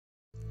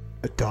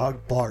A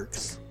dog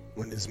barks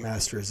when his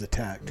master is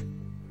attacked.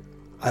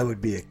 I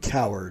would be a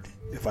coward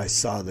if I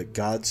saw that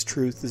God's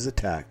truth is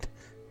attacked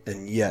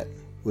and yet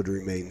would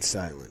remain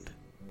silent.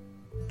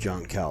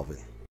 John Calvin.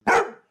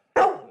 Get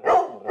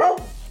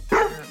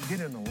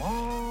in a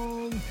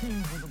long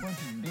tube with a bunch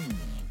of demons.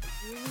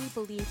 Really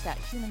believe that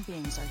human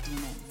beings are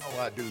demons.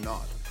 No, I do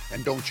not.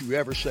 And don't you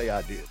ever say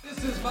I did.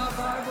 This is my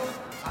Bible.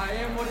 I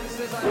am what it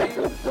says I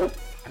am.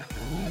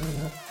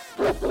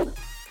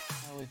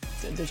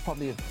 There's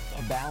probably a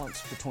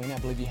balance between, I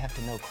believe you have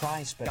to know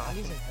Christ, but... God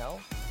is in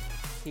hell.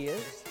 He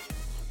is.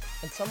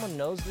 And someone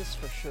knows this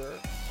for sure.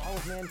 all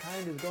of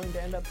mankind is going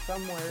to end up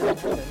somewhere in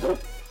heaven.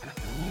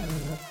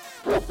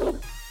 My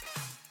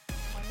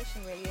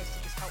mission really is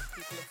to just help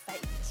people of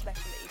faith,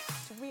 especially,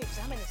 to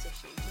re-examine this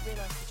issue, to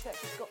realise the church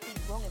has got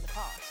things wrong in the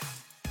past.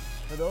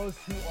 For those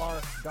who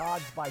are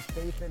God's by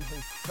faith in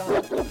His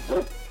Son.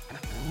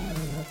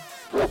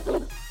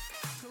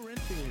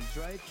 Corinthians,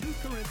 right? 2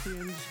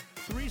 Corinthians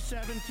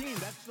 3:17.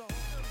 That's the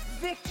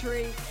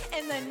victory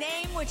in the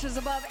name which is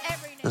above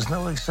every name. There's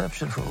no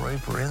exception for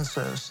rape or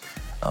incest.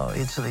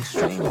 It's an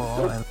extreme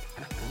law. And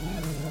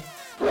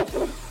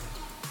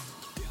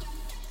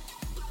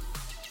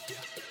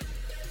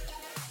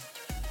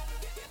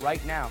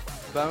right now,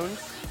 bones,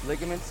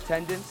 ligaments,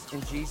 tendons,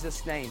 in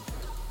Jesus' name.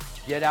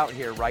 Get out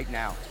here right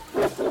now.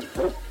 So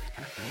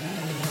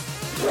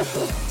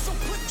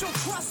put your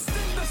trust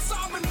in the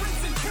sovereign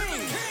risen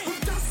king, who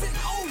doesn't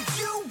owe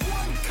you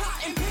one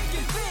cotton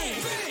picking thing.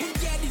 And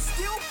yet he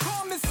still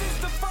promises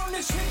to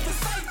furnish his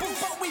disciples,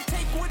 but we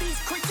take what he's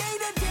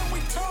created and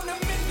we turn him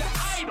into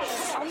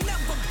idols. I'll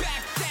never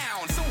back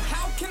down, so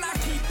how can I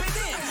keep it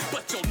in?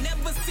 But you'll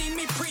never see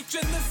me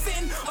preaching the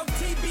sin of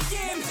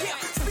TBM. Yeah,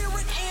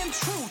 spirit and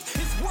truth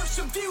is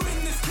worship viewed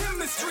in this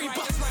chemistry,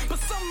 but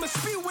some are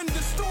spewing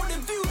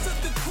distorted views of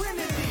the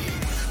Trinity.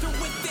 They're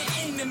with the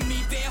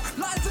enemy there,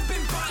 lies have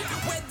been bought.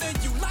 Whether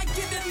you like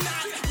it or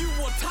not, you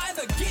will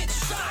either get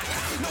shot.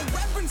 No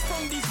reverence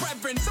from these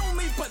reverends,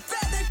 only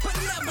pathetic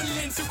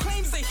benevolence who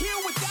claims to heal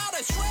without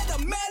a shred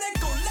of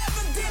medical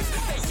evidence.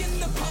 They in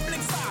the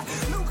public side,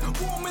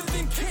 lukewarmer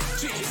than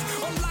kitchens.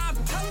 On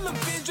live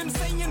television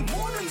saying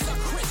Mormons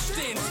are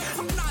Christians.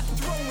 I'm not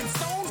throwing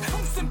stones,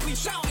 I'm simply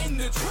shouting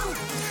the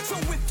truth. So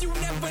if you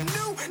never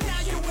knew,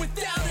 now you're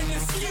without an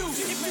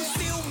excuse. If you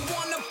still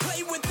wanna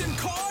play with them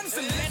cards,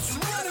 then let's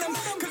run them.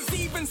 Cause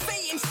even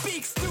Satan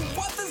speaks through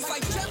others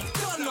like Jeff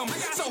Dunham.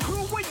 So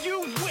who are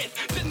you with?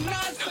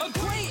 Denies a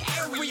gray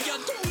area.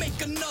 Don't make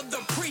another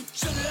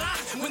preacher lie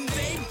when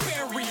they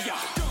bury ya.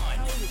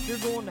 If you're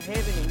going to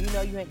heaven and you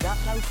know you ain't got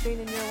no sin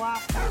in your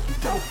life,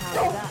 it's no time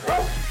to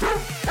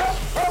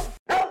die.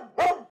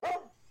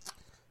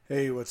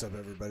 Hey, what's up,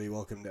 everybody?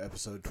 Welcome to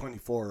episode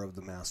 24 of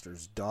The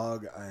Master's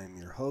Dog. I am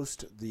your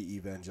host, the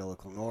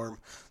Evangelical Norm.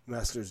 The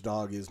Master's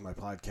Dog is my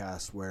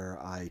podcast where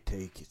I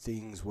take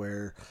things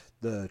where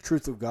the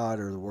truth of God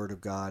or the Word of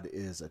God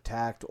is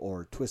attacked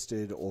or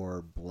twisted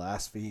or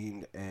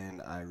blasphemed,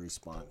 and I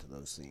respond to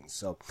those things.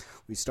 So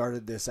we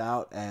started this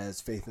out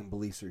as Faith and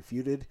Beliefs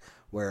Refuted,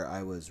 where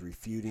I was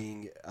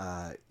refuting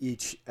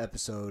each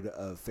episode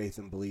of Faith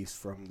and Beliefs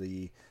from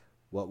the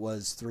what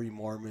was Three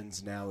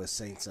Mormons, now is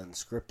Saints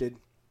Unscripted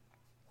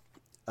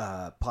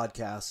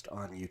podcast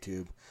on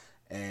YouTube,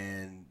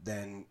 and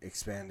then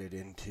expanded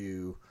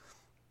into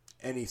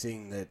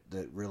anything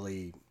that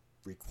really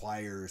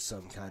requires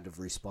some kind of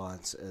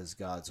response as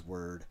God's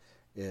word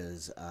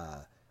is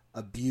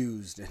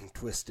abused and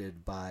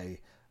twisted by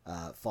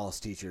false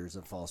teachers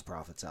and false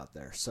prophets out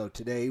there. So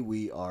today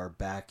we are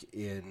back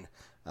in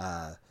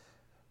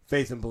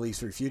Faith and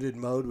Beliefs Refuted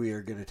mode. We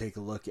are going to take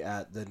a look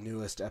at the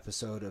newest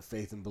episode of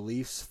Faith and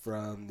Beliefs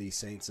from the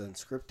Saints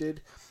Unscripted.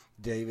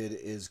 David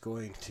is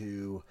going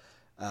to,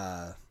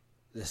 I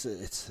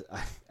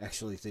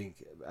actually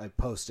think I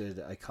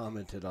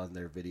commented on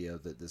their video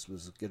that this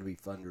was going to be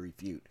fun to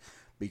refute,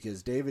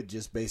 because David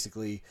just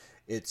basically,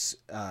 it's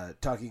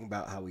talking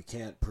about how they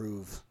can't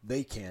prove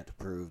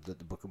that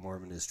the Book of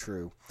Mormon is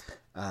true.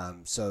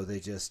 So they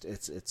just,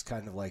 it's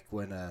kind of like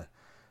when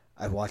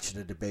I watched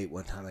a debate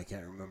one time, I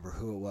can't remember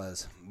who it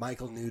was,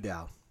 Michael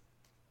Newdow,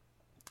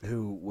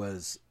 who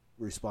was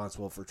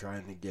responsible for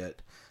trying to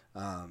get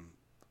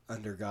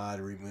under God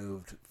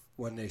removed,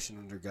 One Nation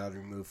under God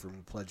removed from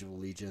the Pledge of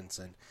Allegiance,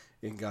 and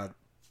in God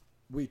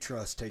we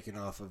trust taken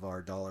off of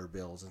our dollar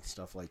bills and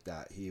stuff like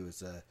that. He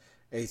was a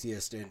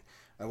atheist, and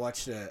I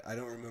watched I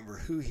don't remember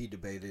who he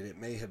debated. It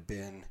may have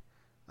been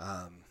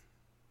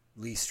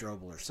Lee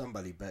Strobel or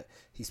somebody, but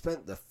he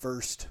spent the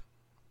first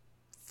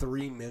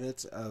 3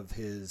 minutes of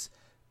his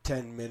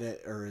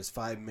 10-minute or his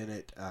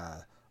 5-minute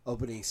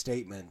opening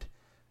statement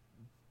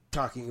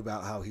talking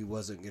about how he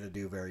wasn't going to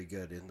do very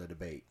good in the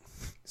debate.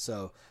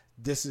 So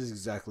this is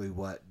exactly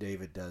what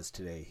David does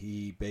today.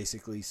 He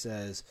basically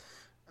says,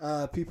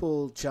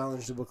 people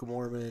challenge the Book of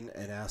Mormon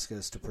and ask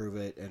us to prove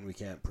it, and we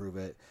can't prove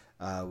it.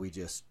 We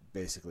just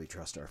basically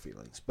trust our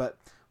feelings. But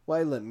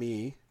why let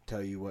me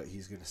tell you what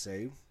he's going to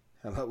say?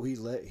 How about we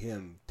let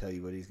him tell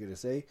you what he's going to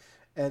say,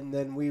 and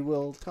then we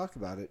will talk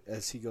about it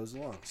as he goes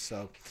along.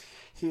 So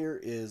here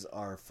is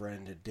our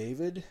friend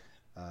David.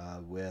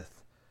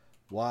 with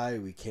why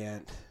we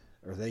can't,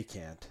 or they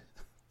can't,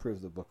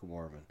 prove the Book of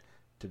Mormon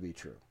to be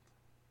true.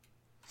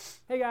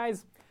 Hey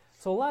guys,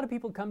 so a lot of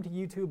people come to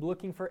YouTube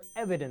looking for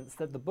evidence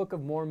that the Book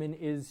of Mormon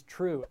is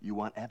true. You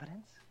want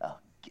evidence?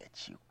 I'll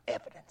get you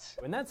evidence.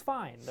 And that's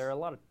fine. There are a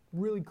lot of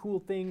really cool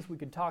things we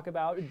could talk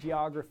about: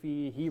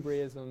 geography,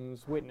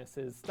 Hebraisms,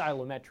 witnesses,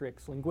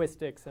 stylometrics,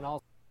 linguistics, and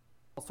all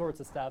sorts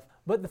of stuff.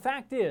 But the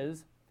fact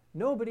is,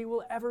 nobody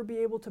will ever be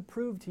able to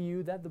prove to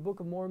you that the Book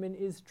of Mormon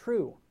is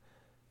true.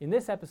 In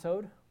this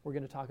episode, we're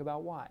going to talk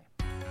about why.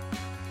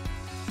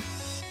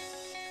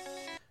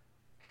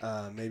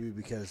 Maybe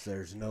because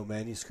there's no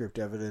manuscript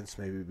evidence,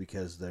 maybe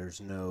because there's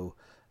no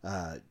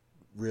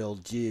real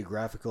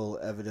geographical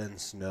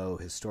evidence, no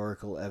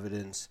historical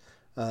evidence,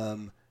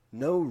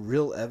 no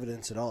real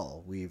evidence at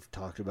all. We've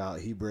talked about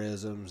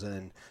Hebraisms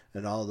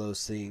and all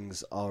those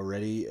things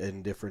already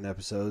in different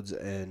episodes,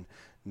 and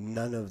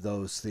none of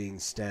those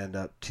things stand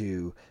up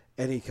to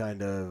any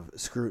kind of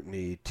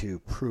scrutiny to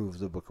prove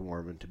the Book of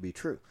Mormon to be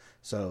true.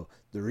 So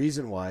the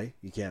reason why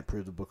you can't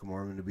prove the Book of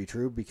Mormon to be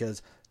true,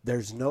 because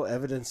there's no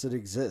evidence that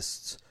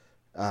exists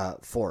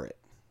for it.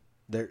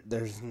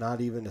 There's not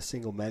even a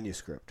single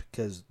manuscript,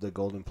 because the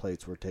golden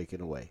plates were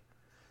taken away.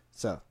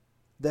 So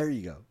there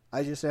you go.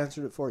 I just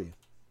answered it for you.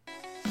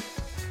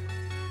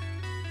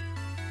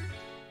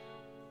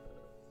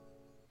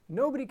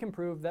 Nobody can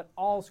prove that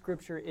all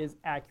Scripture is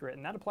accurate,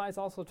 and that applies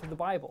also to the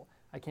Bible.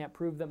 I can't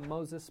prove that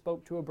Moses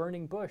spoke to a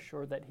burning bush,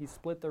 or that he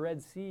split the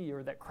Red Sea,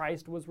 or that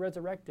Christ was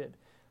resurrected.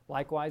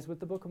 Likewise with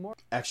the Book of Mormon.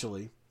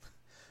 Actually,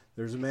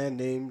 there's a man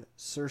named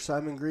Sir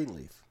Simon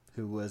Greenleaf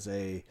who was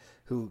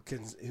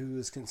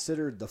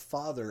considered the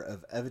father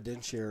of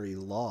evidentiary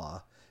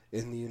law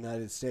in the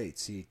United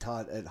States. He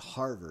taught at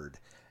Harvard,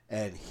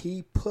 and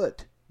he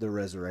put the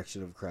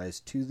resurrection of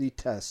Christ to the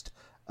test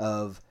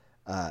of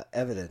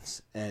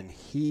evidence, and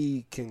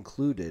he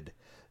concluded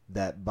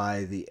that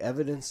by the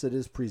evidence that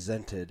is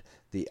presented,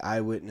 the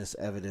eyewitness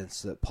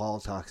evidence that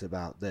Paul talks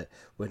about, that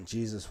when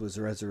Jesus was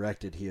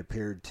resurrected, he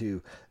appeared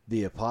to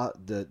the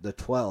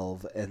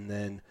 12, and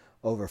then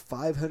over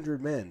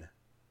 500 men.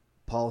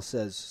 Paul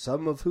says,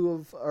 some of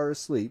whom are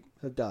asleep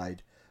have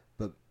died,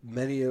 but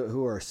many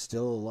who are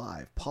still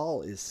alive.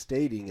 Paul is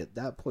stating at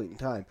that point in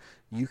time,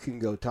 you can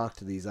go talk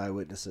to these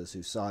eyewitnesses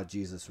who saw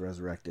Jesus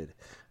resurrected.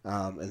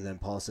 And then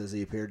Paul says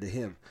he appeared to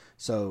him.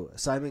 So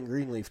Simon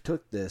Greenleaf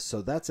took this,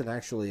 so that's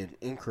actually an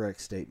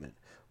incorrect statement.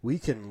 We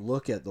can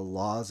look at the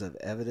laws of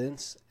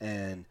evidence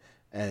and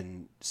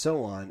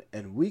so on,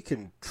 and we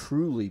can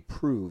truly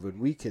prove, and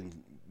we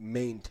can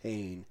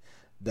maintain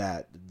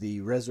that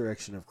the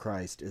resurrection of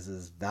Christ is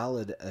as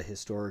valid a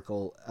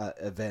historical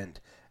event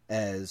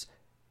as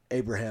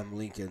Abraham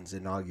Lincoln's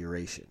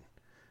inauguration.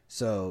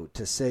 So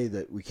to say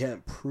that we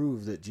can't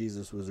prove that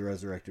Jesus was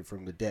resurrected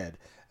from the dead,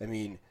 I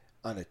mean,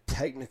 on a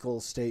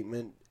technical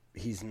statement,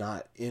 he's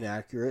not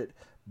inaccurate,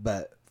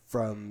 but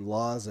from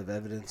laws of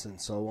evidence and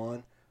so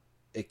on,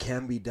 it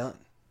can be done.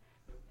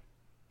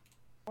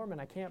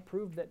 I can't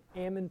prove that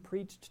Ammon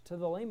preached to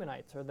the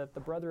Lamanites, or that the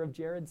brother of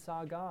Jared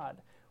saw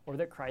God, or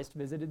that Christ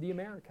visited the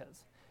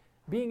Americas.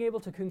 Being able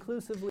to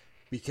conclusively...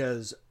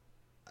 Because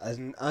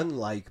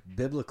unlike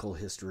biblical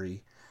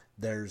history,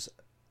 there's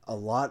a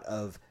lot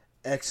of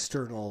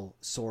external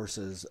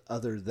sources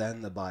other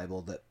than the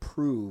Bible that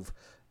prove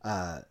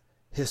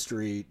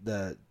history,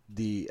 the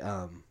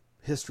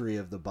history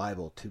of the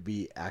Bible to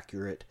be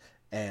accurate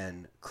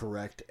and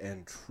correct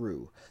and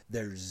true.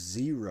 There's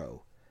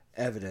zero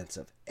evidence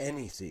of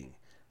anything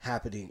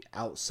happening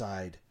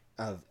outside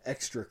of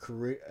extra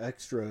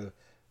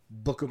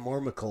Book of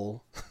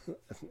Mormonical,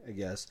 I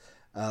guess,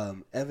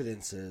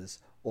 evidences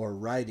or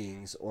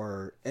writings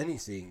or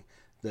anything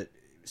that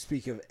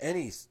speak of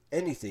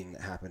anything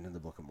that happened in the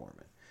Book of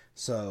Mormon.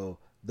 So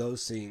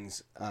those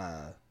things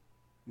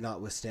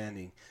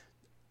notwithstanding,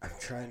 I'm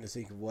trying to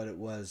think of what it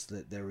was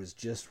that there was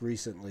just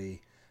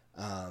recently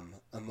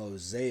a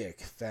mosaic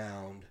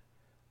found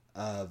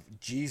of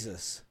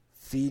Jesus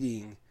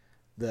feeding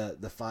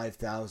the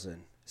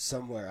 5,000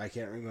 somewhere. I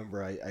can't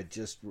remember. I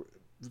just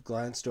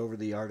glanced over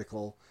the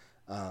article,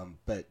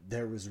 but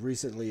there was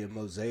recently a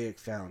mosaic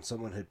found.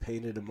 Someone had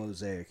painted a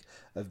mosaic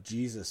of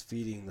Jesus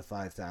feeding the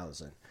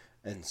 5,000.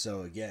 And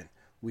so again,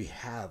 we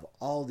have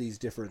all these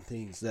different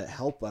things that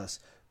help us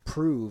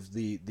prove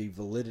the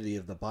validity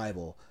of the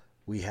Bible.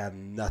 We have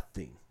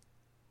nothing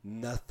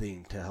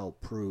to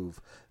help prove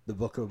the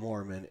Book of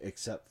Mormon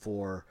except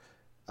for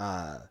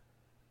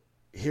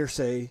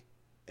hearsay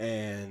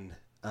and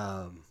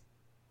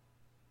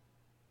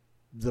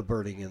the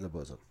burning in the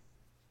bosom.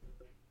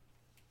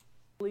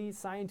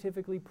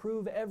 Scientifically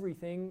prove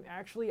everything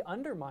actually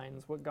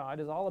undermines what God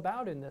is all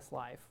about in this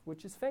life,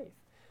 which is faith.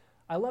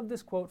 I love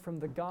this quote from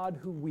the God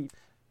Who Weeps.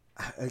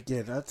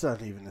 Again, that's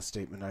not even a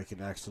statement I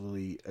can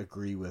actually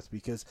agree with,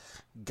 because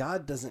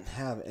God doesn't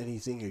have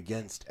anything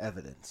against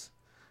evidence.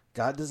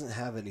 God doesn't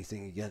have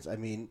anything against... I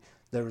mean,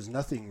 there was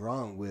nothing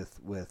wrong with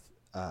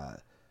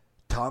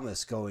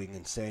Thomas going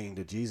and saying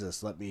to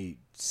Jesus, let me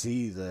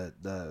see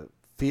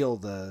feel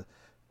the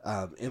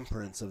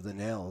imprints of the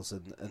nails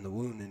and the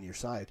wound in your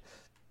side.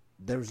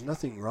 there's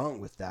nothing wrong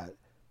with that.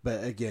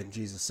 But again,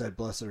 Jesus said,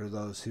 blessed are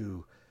those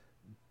who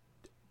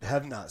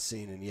have not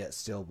seen and yet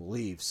still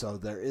believe. So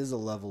there is a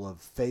level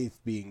of faith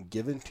being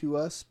given to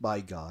us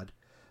by God,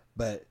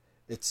 but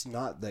it's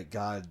not that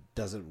God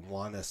doesn't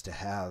want us to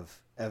have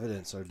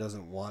evidence or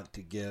doesn't want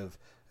to give.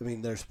 I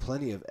mean, there's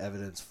plenty of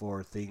evidence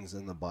for things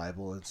in the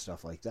Bible and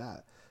stuff like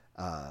that.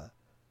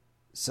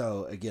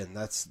 So again,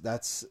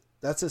 that's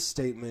a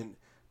statement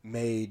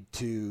made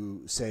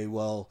to say,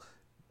 well,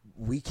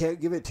 we can't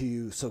give it to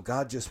you, so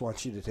God just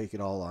wants you to take it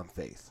all on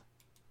faith.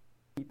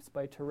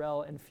 By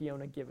Terrell and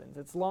Fiona Gibbons.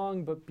 It's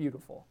long but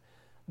beautiful.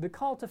 The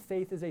call to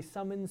faith is a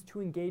summons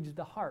to engage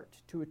the heart,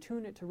 to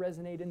attune it to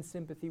resonate in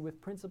sympathy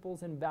with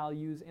principles and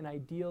values and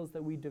ideals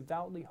that we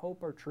devoutly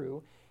hope are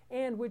true,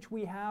 and which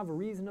we have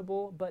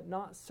reasonable but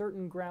not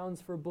certain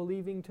grounds for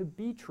believing to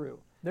be true.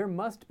 There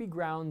must be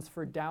grounds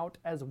for doubt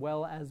as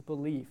well as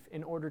belief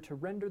in order to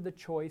render the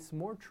choice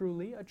more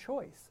truly a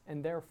choice,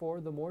 and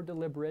therefore the more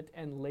deliberate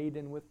and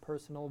laden with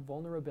personal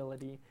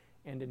vulnerability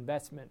and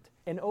investment.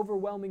 An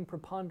overwhelming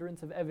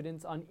preponderance of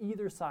evidence on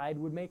either side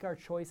would make our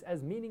choice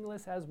as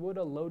meaningless as would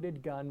a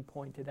loaded gun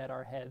pointed at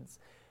our heads.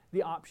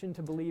 The option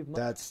to believe...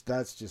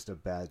 That's just a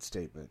bad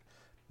statement.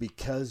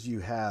 Because you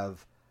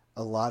have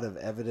a lot of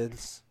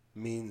evidence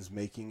means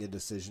making a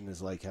decision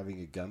is like having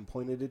a gun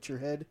pointed at your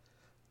head.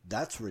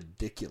 That's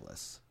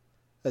ridiculous.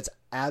 That's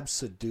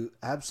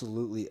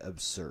absolutely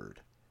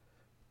absurd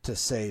to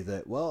say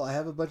that, well, I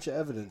have a bunch of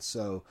evidence,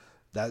 so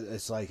that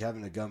it's like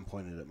having a gun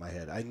pointed at my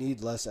head. I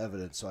need less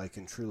evidence so I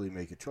can truly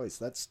make a choice.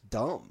 That's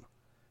dumb.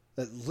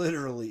 That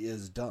literally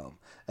is dumb.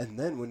 And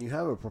then when you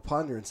have a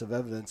preponderance of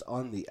evidence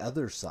on the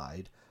other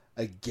side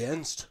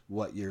against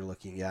what you're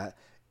looking at,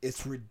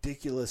 it's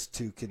ridiculous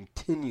to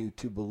continue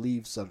to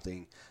believe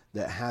something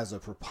that has a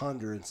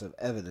preponderance of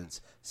evidence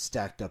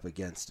stacked up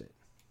against it.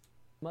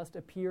 Must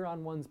appear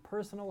on one's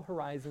personal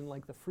horizon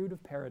like the fruit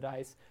of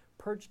paradise,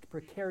 perched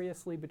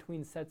precariously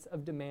between sets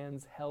of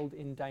demands held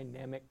in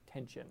dynamic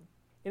tension.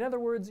 In other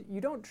words,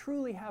 you don't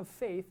truly have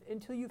faith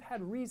until you've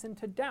had reason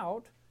to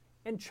doubt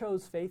and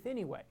chose faith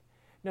anyway.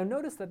 Now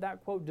notice that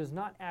that quote does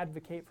not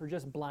advocate for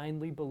just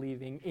blindly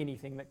believing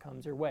anything that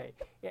comes your way.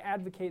 It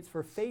advocates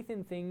for faith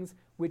in things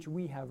which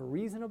we have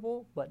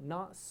reasonable but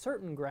not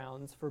certain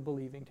grounds for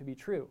believing to be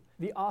true.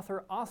 The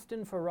author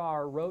Austin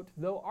Farrar wrote,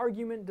 "Though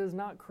argument does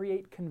not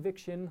create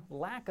conviction,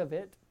 lack of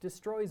it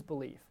destroys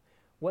belief.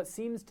 What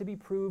seems to be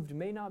proved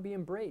may not be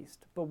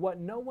embraced, but what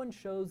no one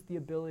shows the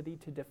ability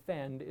to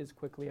defend is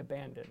quickly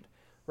abandoned.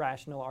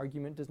 Rational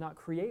argument does not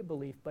create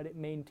belief, but it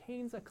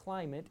maintains a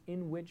climate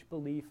in which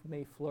belief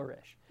may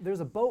flourish."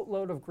 There's a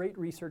boatload of great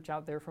research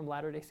out there from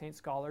Latter-day Saint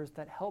scholars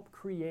that help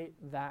create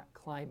that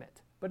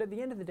climate. But at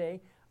the end of the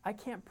day, I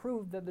can't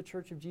prove that the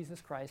Church of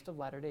Jesus Christ of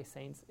Latter-day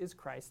Saints is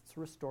Christ's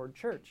restored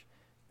church,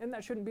 and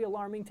that shouldn't be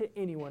alarming to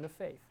anyone of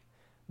faith.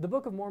 The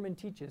Book of Mormon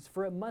teaches,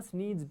 "For it must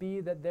needs be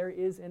that there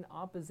is an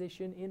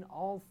opposition in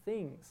all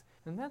things."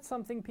 And that's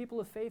something people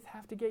of faith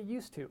have to get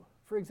used to.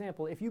 For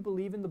example, if you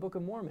believe in the Book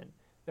of Mormon,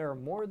 there are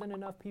more than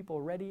enough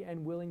people ready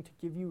and willing to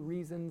give you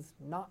reasons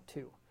not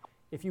to.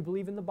 If you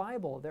believe in the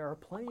Bible, there are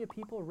plenty of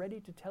people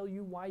ready to tell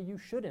you why you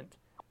shouldn't.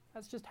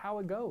 That's just how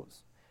it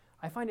goes.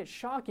 I find it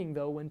shocking,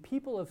 though, when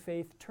people of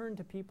faith turn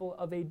to people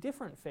of a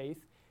different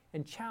faith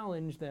and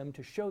challenge them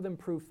to show them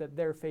proof that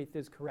their faith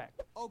is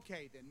correct.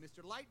 Okay then,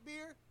 Mr.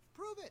 Lightbeer,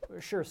 prove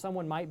it. Sure,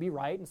 someone might be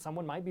right and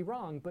someone might be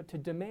wrong, but to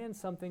demand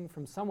something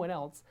from someone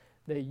else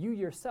that you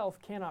yourself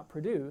cannot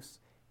produce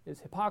is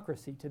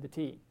hypocrisy to the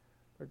T,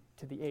 or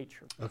to the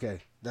H.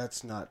 Okay,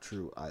 that's not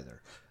true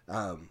either.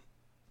 I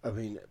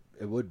mean,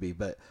 it would be,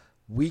 but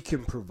we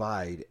can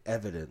provide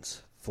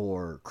evidence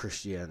for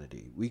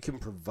Christianity. We can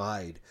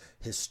provide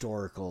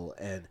historical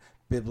and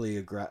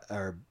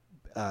bibliology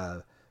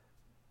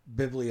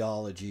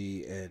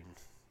and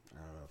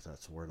I don't know if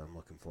that's the word I'm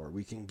looking for.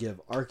 We can give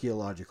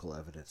archaeological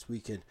evidence. We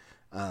can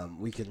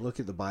look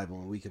at the Bible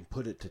and we can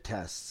put it to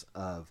tests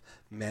of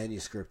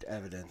manuscript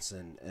evidence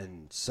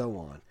and so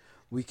on.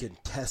 We can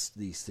test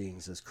these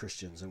things as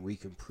Christians and we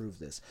can prove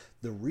this.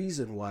 The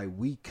reason why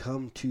we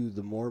come to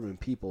the Mormon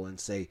people and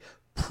say,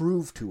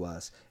 prove to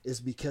us,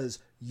 is because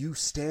you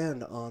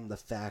stand on the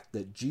fact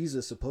that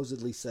Jesus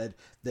supposedly said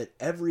that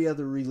every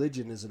other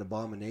religion is an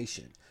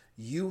abomination.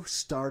 You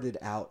started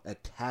out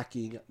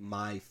attacking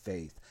my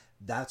faith.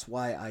 That's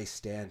why I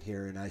stand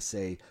here and I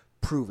say,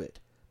 prove it.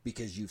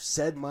 Because you've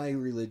said my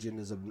religion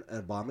is an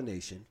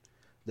abomination.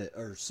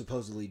 Or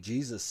supposedly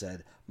Jesus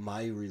said,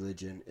 my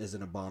religion is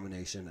an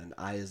abomination and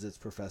I as its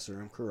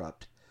professor am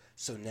corrupt.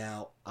 So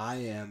now I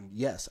am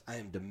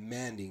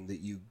demanding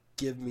that you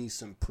give me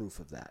some proof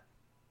of that.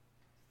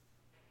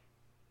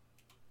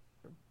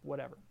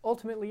 Whatever.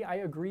 Ultimately, I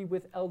agree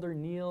with Elder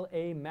Neil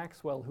A.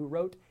 Maxwell, who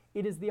wrote,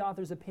 "It is the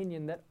author's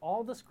opinion that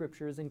all the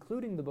scriptures,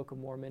 including the Book of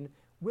Mormon,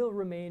 will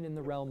remain in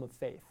the realm of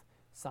faith.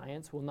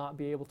 Science will not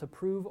be able to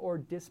prove or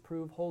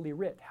disprove Holy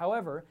Writ.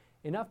 However,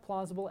 enough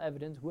plausible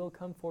evidence will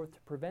come forth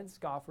to prevent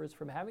scoffers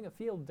from having a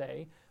field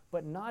day,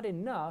 but not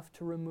enough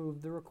to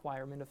remove the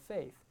requirement of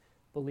faith.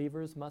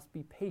 Believers must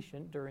be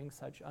patient during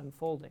such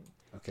unfolding."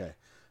 Okay.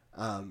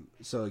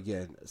 So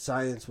again,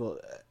 science will,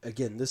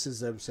 again, this is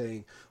them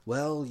saying,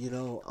 well, you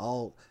know,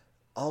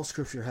 all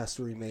scripture has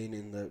to remain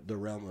in the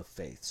realm of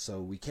faith.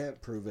 So we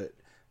can't prove it.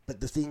 But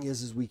the thing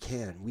is we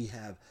can. We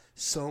have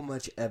so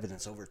much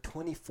evidence, over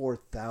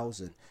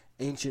 24,000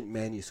 ancient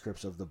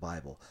manuscripts of the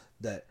Bible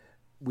that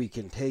we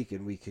can take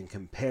and we can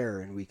compare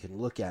and we can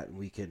look at and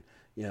we can,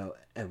 you know,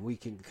 and we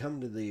can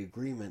come to the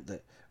agreement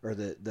that, or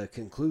the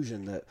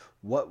conclusion that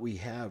what we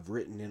have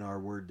written in our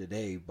word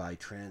today by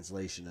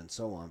translation and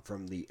so on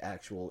from the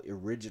actual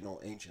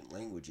original ancient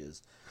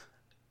languages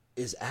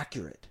is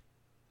accurate.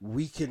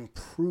 We can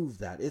prove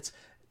that. It's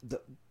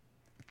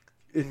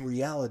in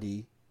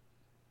reality,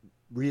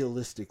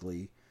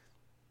 realistically,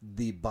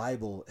 the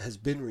Bible has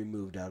been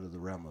removed out of the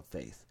realm of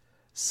faith.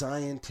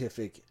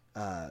 Scientific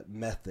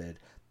method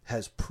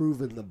has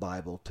proven the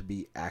Bible to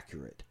be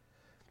accurate.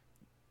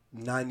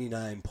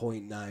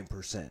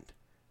 99.9%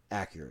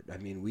 accurate. I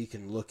mean, we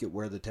can look at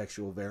where the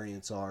textual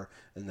variants are,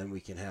 and then we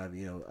can have,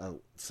 you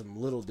know, some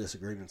little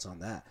disagreements on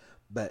that.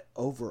 But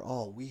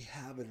overall, we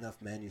have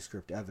enough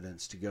manuscript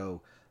evidence to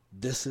go,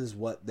 this is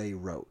what they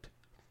wrote.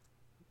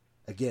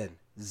 Again,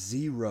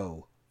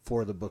 0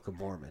 for the Book of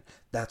Mormon.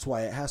 That's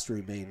why it has to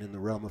remain in the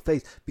realm of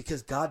faith,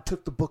 because God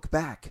took the book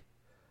back.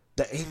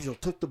 The angel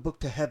took the book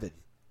to heaven,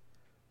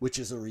 which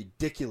is a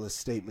ridiculous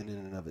statement in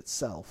and of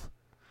itself.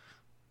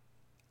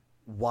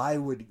 Why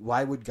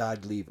would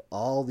God leave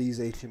all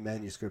these ancient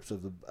manuscripts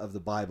of the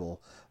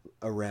Bible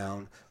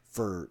around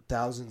for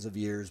thousands of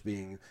years,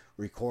 being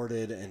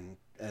recorded and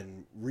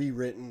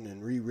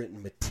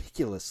rewritten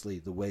meticulously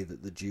the way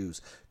that the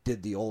Jews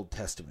did the Old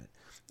Testament?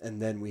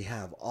 And then we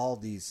have all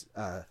these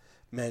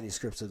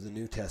manuscripts of the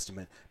New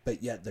Testament,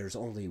 but yet there's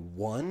only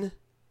one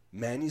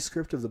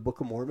manuscript of the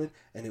Book of Mormon,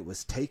 and it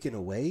was taken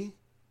away?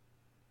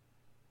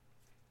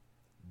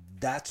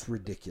 That's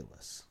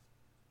ridiculous.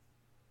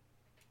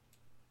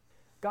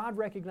 God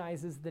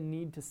recognizes the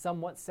need to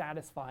somewhat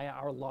satisfy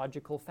our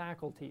logical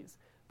faculties,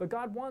 but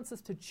God wants us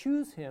to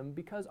choose Him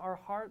because our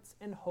hearts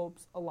and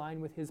hopes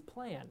align with His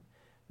plan,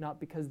 not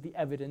because the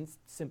evidence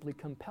simply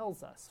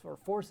compels us or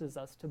forces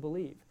us to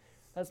believe.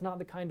 That's not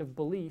the kind of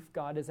belief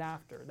God is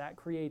after. That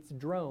creates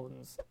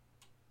drones.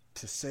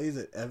 To say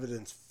that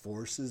evidence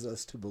forces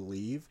us to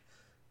believe,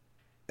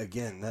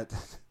 again,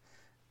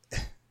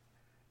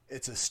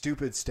 it's a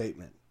stupid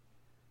statement.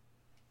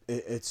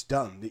 It's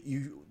dumb.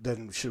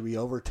 Then should we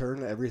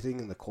overturn everything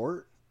in the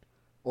court,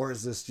 or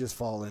does this just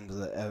fall into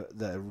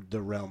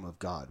the realm of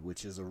God,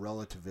 which is a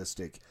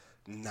relativistic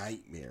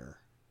nightmare?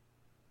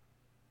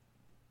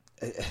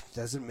 It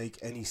doesn't make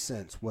any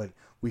sense. When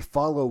we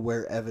follow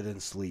where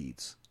evidence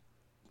leads,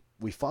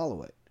 we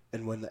follow it,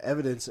 and when the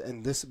evidence,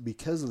 and this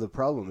because of the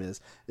problem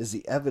is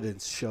the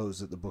evidence shows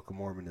that the Book of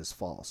Mormon is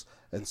false,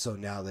 and so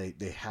now they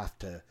have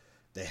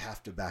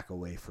to back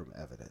away from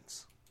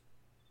evidence.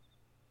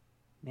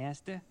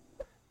 Master?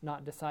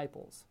 Not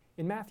disciples.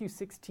 In Matthew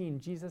 16,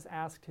 Jesus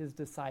asked his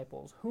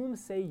disciples, "Whom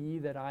say ye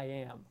that I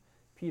am?"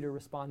 Peter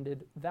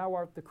responded, "Thou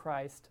art the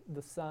Christ,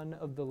 the Son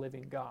of the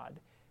living God."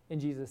 And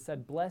Jesus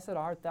said, "Blessed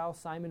art thou,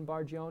 Simon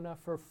Bar-Jonah,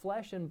 for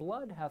flesh and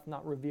blood hath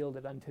not revealed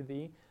it unto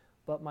thee,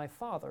 but my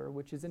Father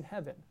which is in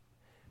heaven."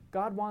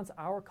 God wants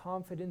our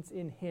confidence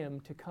in Him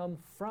to come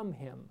from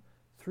Him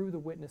through the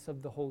witness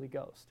of the Holy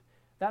Ghost.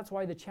 That's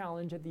why the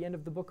challenge at the end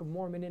of the Book of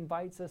Mormon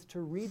invites us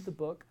to read the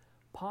book,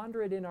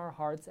 ponder it in our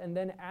hearts, and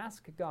then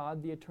ask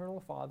God, the Eternal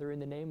Father, in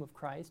the name of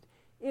Christ,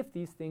 if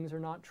these things are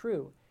not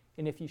true.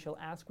 And if ye shall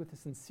ask with a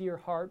sincere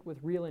heart,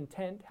 with real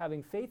intent,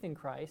 having faith in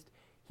Christ,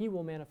 He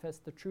will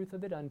manifest the truth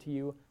of it unto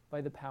you by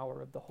the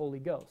power of the Holy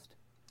Ghost.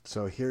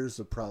 So here's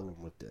the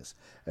problem with this,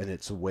 and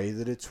it's the way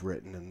that it's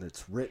written, and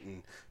it's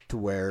written to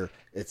where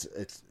it's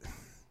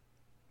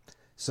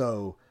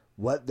so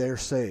what they're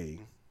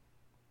saying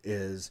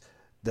is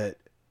that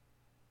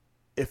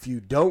if you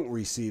don't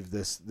receive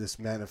this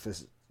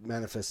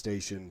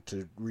manifestation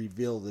to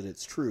reveal that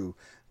it's true,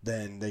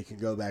 then they can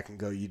go back and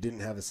go, you didn't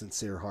have a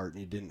sincere heart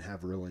and you didn't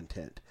have real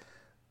intent.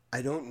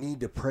 I don't need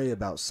to pray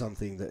about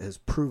something that has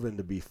proven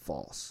to be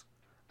false.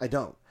 I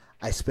don't.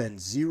 I spend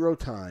 0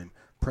 time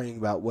praying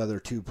about whether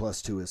 2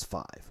 + 2 is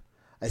 5.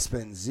 I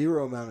spend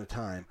 0 amount of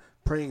time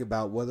praying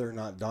about whether or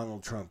not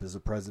Donald Trump is the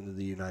president of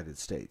the United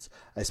States.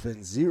 I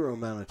spend 0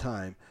 amount of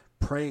time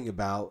praying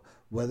about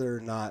whether or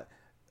not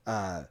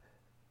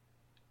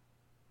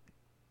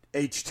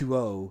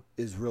H2O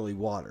is really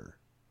water.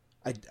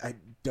 I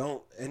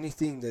don't,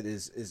 anything that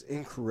is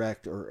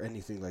incorrect or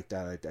anything like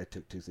that, I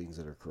took 2 things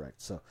that are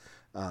correct. So,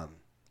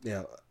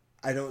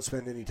 I don't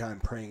spend any time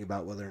praying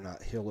about whether or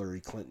not Hillary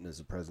Clinton is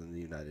the president of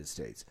the United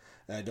States.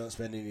 And I don't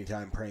spend any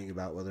time praying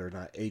about whether or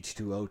not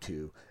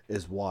H2O2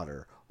 is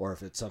water, or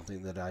if it's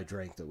something that I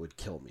drank that would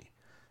kill me.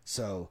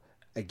 So,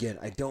 again,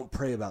 I don't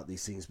pray about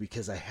these things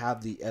because I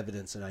have the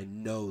evidence and I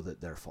know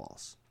that they're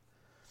false.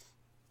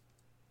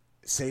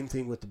 Same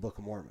thing with the Book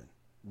of Mormon.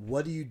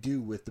 What do you do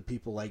with the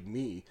people like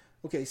me?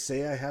 Okay,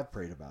 say I have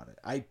prayed about it.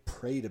 I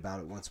prayed about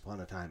it once upon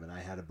a time, and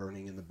I had a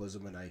burning in the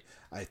bosom, and I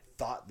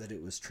thought that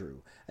it was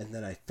true. And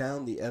then I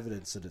found the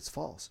evidence that it's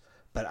false.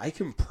 But I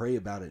can pray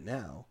about it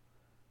now.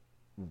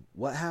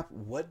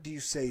 What do you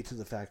say to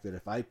the fact that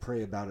if I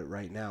pray about it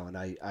right now and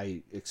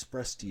I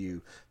express to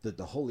you that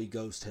the Holy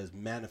Ghost has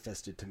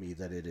manifested to me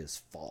that it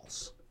is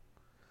false?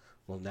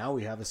 Well, now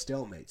we have a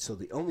stalemate. So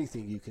the only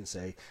thing you can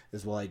say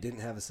is, well, I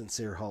didn't have a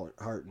sincere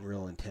heart and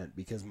real intent,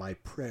 because my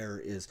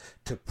prayer is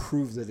to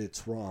prove that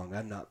it's wrong.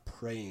 I'm not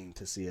praying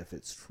to see if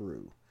it's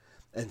true.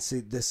 And see,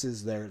 this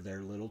is their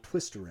little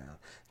twist around.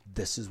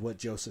 This is what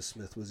Joseph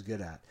Smith was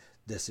good at.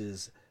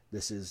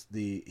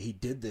 He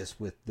did this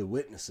with the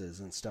witnesses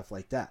and stuff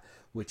like that,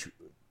 which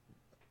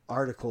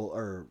article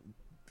or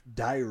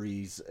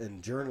diaries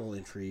and journal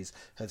entries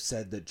have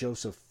said that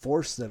Joseph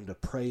forced them to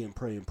pray and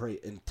pray and pray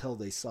until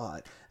they saw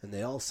it. And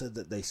they all said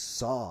that they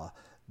saw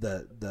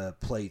the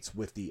plates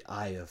with the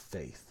eye of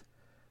faith.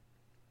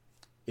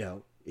 You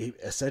know, he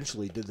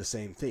essentially did the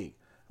same thing.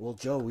 Well,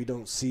 Joe, we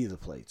don't see the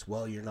plates.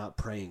 Well, you're not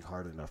praying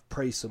hard enough.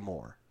 Pray some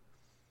more.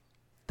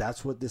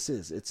 That's what this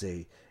is. It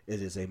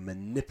is a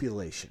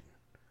manipulation.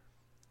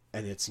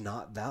 And it's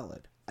not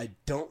valid. I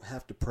don't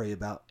have to pray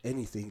about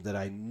anything that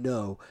I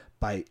know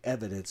by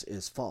evidence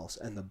is false.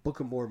 And the Book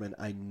of Mormon,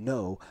 I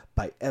know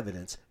by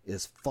evidence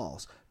is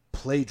false.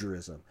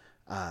 Plagiarism,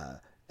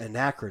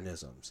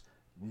 anachronisms,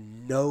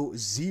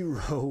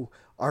 zero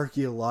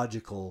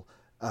archaeological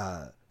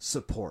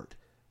support,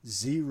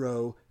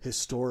 zero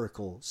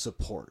historical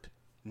support,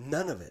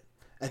 none of it.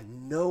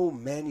 And no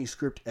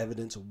manuscript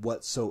evidence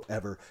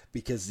whatsoever,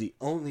 because the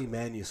only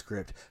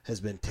manuscript has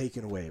been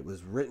taken away. It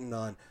was written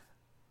on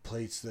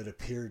plates that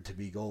appeared to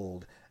be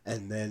gold,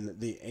 and then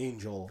the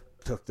angel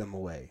took them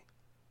away.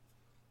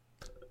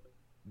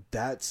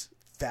 That's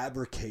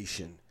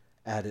fabrication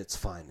at its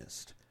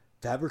finest.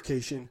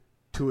 Fabrication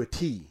to a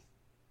T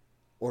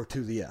or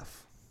to the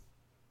F.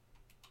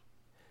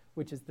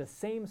 Which is the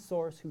same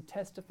source who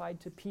testified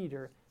to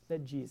Peter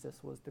that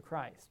Jesus was the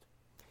Christ.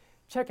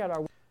 Check out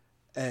our...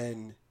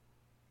 And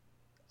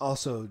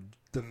also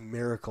the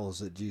miracles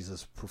that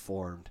Jesus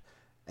performed,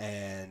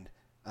 and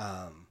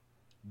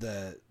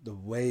the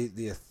way,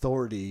 the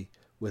authority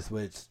with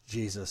which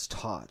Jesus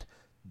taught.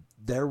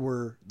 There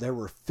were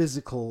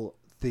physical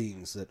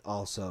things that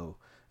also,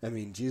 I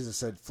mean, Jesus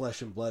said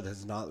flesh and blood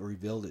has not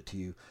revealed it to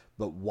you,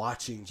 but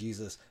watching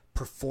Jesus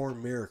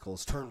perform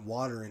miracles, turn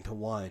water into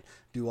wine,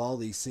 do all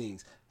these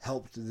things,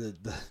 helped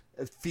the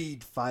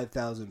feed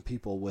 5,000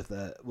 people with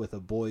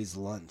a boy's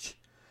lunch.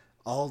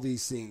 All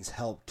these things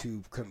helped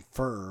to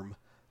confirm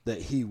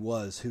that he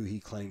was who he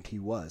claimed he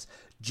was.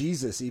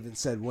 Jesus even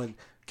said,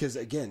 because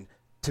again,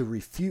 to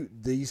refute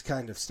these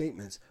kind of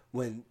statements,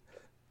 when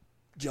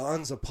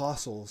John's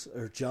apostles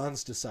or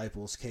John's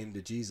disciples came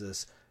to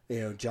Jesus,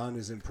 John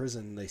is in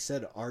prison, and they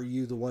said, "Are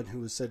you the one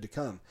who was said to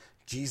come?"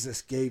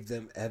 Jesus gave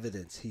them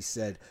evidence. He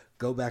said,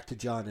 "Go back to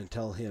John and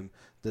tell him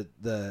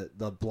that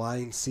the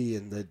blind see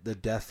and the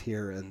deaf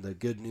hear, and the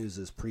good news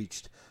is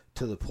preached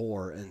to the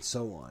poor," and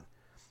so on.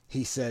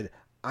 He said,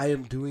 "I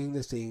am doing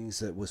the things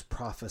that was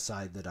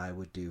prophesied that I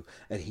would do,"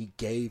 and he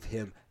gave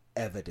him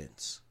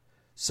evidence.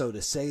 So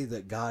to say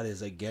that God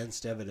is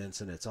against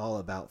evidence and it's all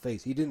about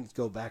faith, he didn't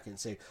go back and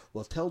say,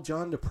 well, tell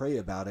John to pray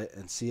about it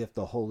and see if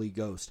the Holy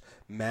Ghost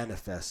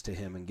manifests to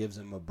him and gives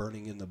him a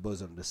burning in the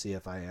bosom to see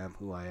if I am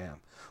who I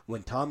am.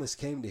 When Thomas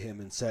came to him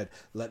and said,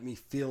 let me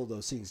feel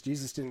those things,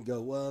 Jesus didn't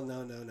go, well,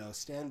 no,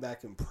 stand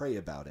back and pray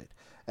about it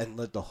and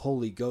let the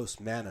Holy Ghost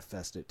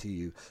manifest it to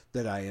you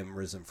that I am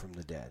risen from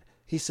the dead.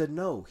 He said,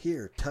 no,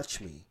 here,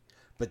 touch me.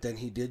 But then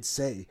he did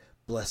say,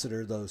 blessed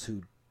are those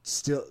who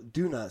still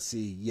do not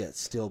see yet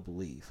still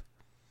believe.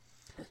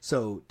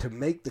 So to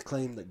make the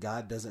claim that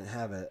God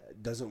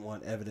doesn't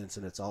want evidence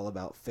and it's all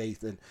about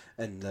faith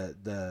and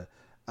the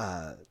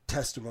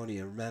testimony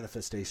and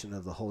manifestation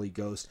of the Holy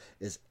Ghost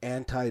is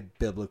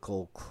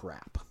anti-biblical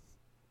crap,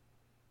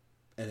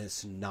 and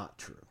it's not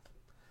true.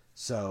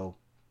 So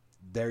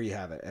there you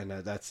have it, and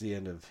that's the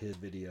end of his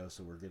video.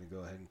 So we're going to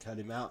go ahead and cut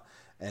him out,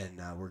 and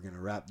we're going to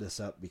wrap this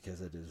up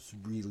because it is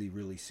really,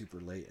 really super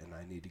late and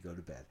I need to go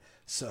to bed.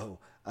 So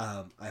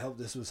I hope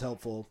this was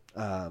helpful.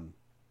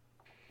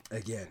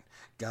 Again,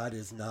 God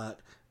is not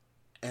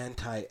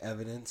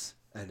anti-evidence,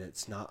 and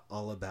it's not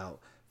all about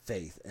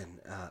faith, and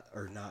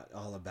or not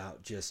all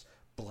about just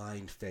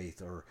blind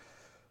faith or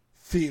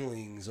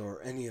feelings or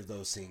any of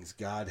those things.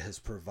 God has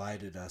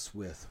provided us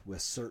with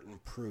certain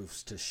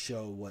proofs to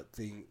show what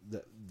thing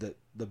that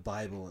the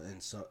Bible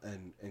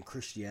and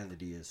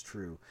Christianity is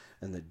true,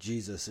 and that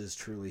Jesus is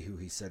truly who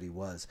he said he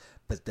was.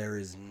 But there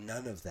is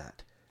none of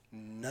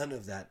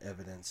that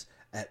evidence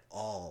at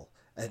all.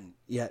 And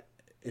yet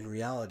in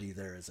reality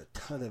there is a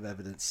ton of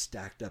evidence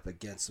stacked up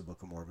against the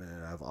Book of Mormon.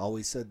 And I've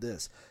always said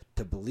this: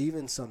 to believe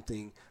in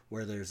something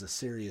where there's a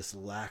serious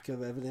lack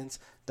of evidence,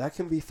 that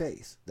can be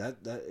faith. That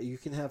you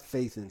can have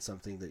faith in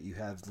something that you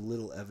have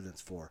little evidence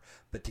for.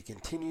 But to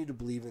continue to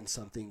believe in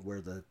something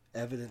where the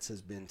evidence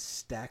has been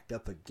stacked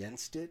up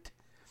against it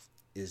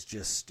is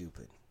just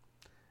stupid.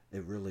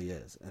 It really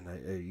is. And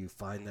you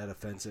find that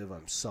offensive,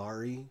 I'm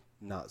sorry,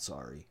 not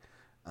sorry.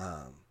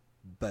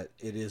 But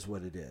it is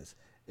what it is.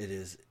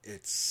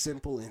 It's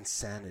simple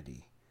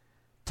insanity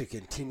to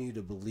continue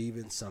to believe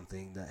in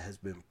something that has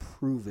been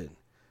proven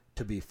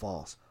to be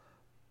false.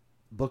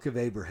 Book of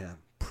Abraham,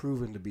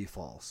 proven to be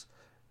false.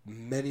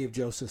 Many of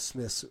Joseph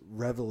Smith's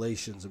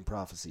revelations and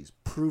prophecies,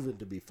 proven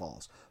to be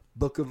false.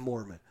 Book of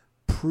Mormon,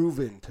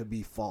 proven to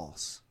be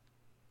false.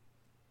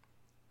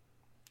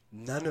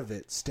 None of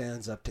it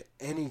stands up to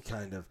any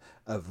kind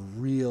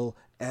of real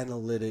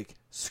analytic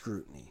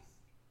scrutiny.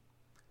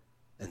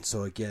 And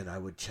so again, I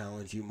would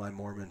challenge you, my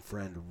Mormon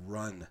friend,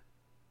 run.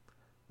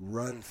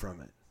 Run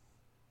from it.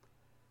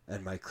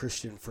 And my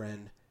Christian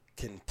friend,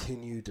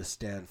 continue to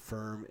stand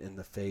firm in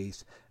the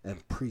faith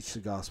and preach the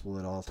gospel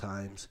at all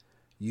times.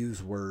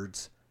 Use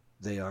words.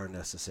 They are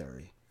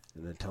necessary.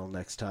 And until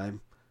next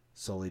time,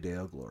 Soli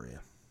Deo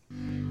Gloria.